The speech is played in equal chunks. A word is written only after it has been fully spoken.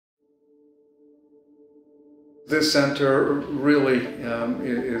This center really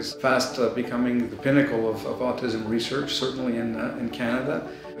is fast becoming the pinnacle of autism research, certainly in Canada.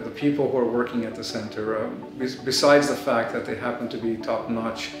 The people who are working at the center, besides the fact that they happen to be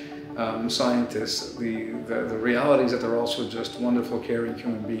top-notch scientists, the reality is that they're also just wonderful, caring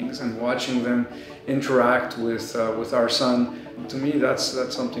human beings, and watching them interact with our son, to me that's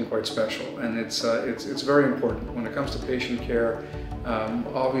something quite special, and it's very important when it comes to patient care.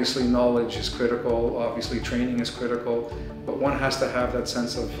 Obviously knowledge is critical, obviously training is critical, but one has to have that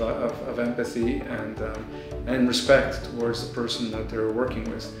sense of empathy and respect towards the person that they're working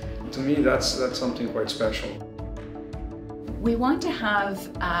with. To me that's something quite special. We want to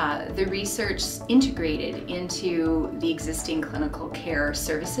have the research integrated into the existing clinical care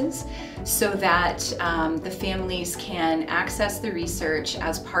services so that the families can access the research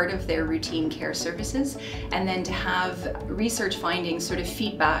as part of their routine care services, and then to have research findings sort of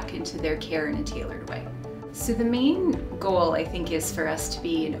feedback into their care in a tailored way. So the main goal, I think, is for us to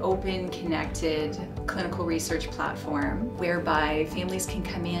be an open, connected clinical research platform whereby families can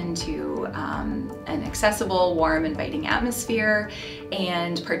come into an accessible, warm, inviting atmosphere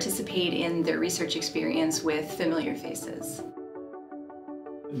and participate in their research experience with familiar faces.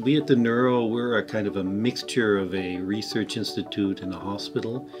 We at the Neuro, we're a kind of a mixture of a research institute and a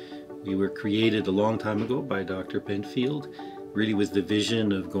hospital. We were created a long time ago by Dr. Penfield, really with the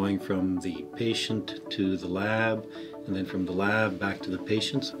vision of going from the patient to the lab, and then from the lab back to the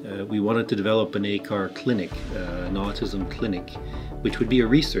patients. We wanted to develop an ACAR clinic, an autism clinic, which would be a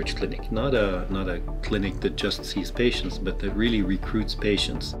research clinic, not a clinic that just sees patients, but that really recruits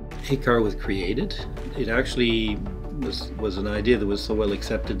patients. ACAR was created. It actually was an idea that was so well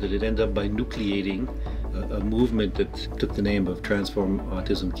accepted that it ended up by nucleating a movement that took the name of Transform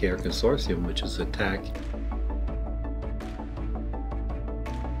Autism Care Consortium, which is a TAC.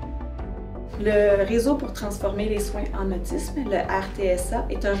 Le réseau pour transformer les soins en autisme, le RTSA,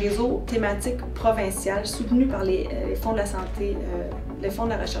 est un réseau thématique provincial soutenu par les fonds de la santé, le Fonds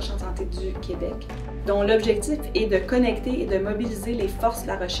de la recherche en santé du Québec, dont l'objectif est de connecter et de mobiliser les forces de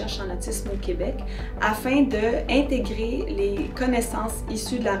la recherche en autisme au Québec afin d'intégrer les connaissances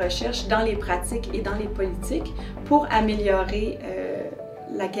issues de la recherche dans les pratiques et dans les politiques pour améliorer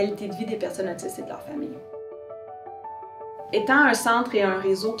la qualité de vie des personnes autistes et de leurs familles. Étant un centre et un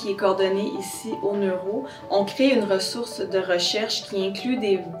réseau qui est coordonné ici au Neuro, on crée une ressource de recherche qui inclut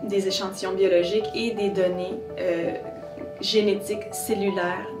des échantillons biologiques et des données génétiques,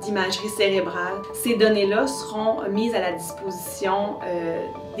 cellulaires, d'imagerie cérébrale. Ces données-là seront mises à la disposition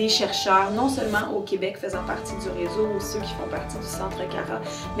des chercheurs, non seulement au Québec faisant partie du réseau ou ceux qui font partie du Centre ACAR,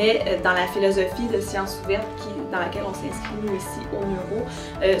 mais dans la philosophie de sciences ouvertes dans laquelle on s'inscrit nous ici au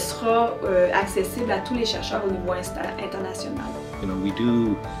Neuro, sera accessible à tous les chercheurs au niveau international. You know, we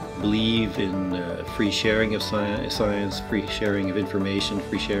do believe in free sharing of science, free sharing of information,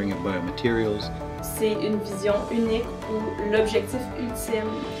 free sharing of biomaterials. C'est une vision unique où l'objectif ultime,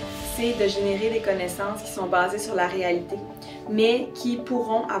 c'est de générer des connaissances qui sont basées sur la réalité, mais qui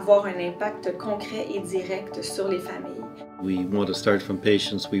pourront avoir un impact concret et direct sur les familles. We want to start from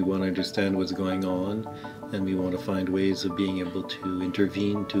patients, we want to understand what's going on, and we want to find ways of being able to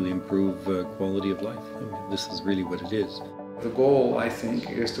intervene to improve quality of life. I mean, this is really what it is. The goal, I think,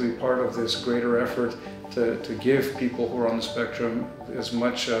 is to be part of this greater effort to give people who are on the spectrum as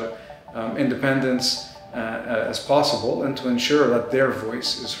much independence as possible, and to ensure that their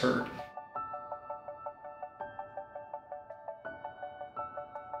voice is heard.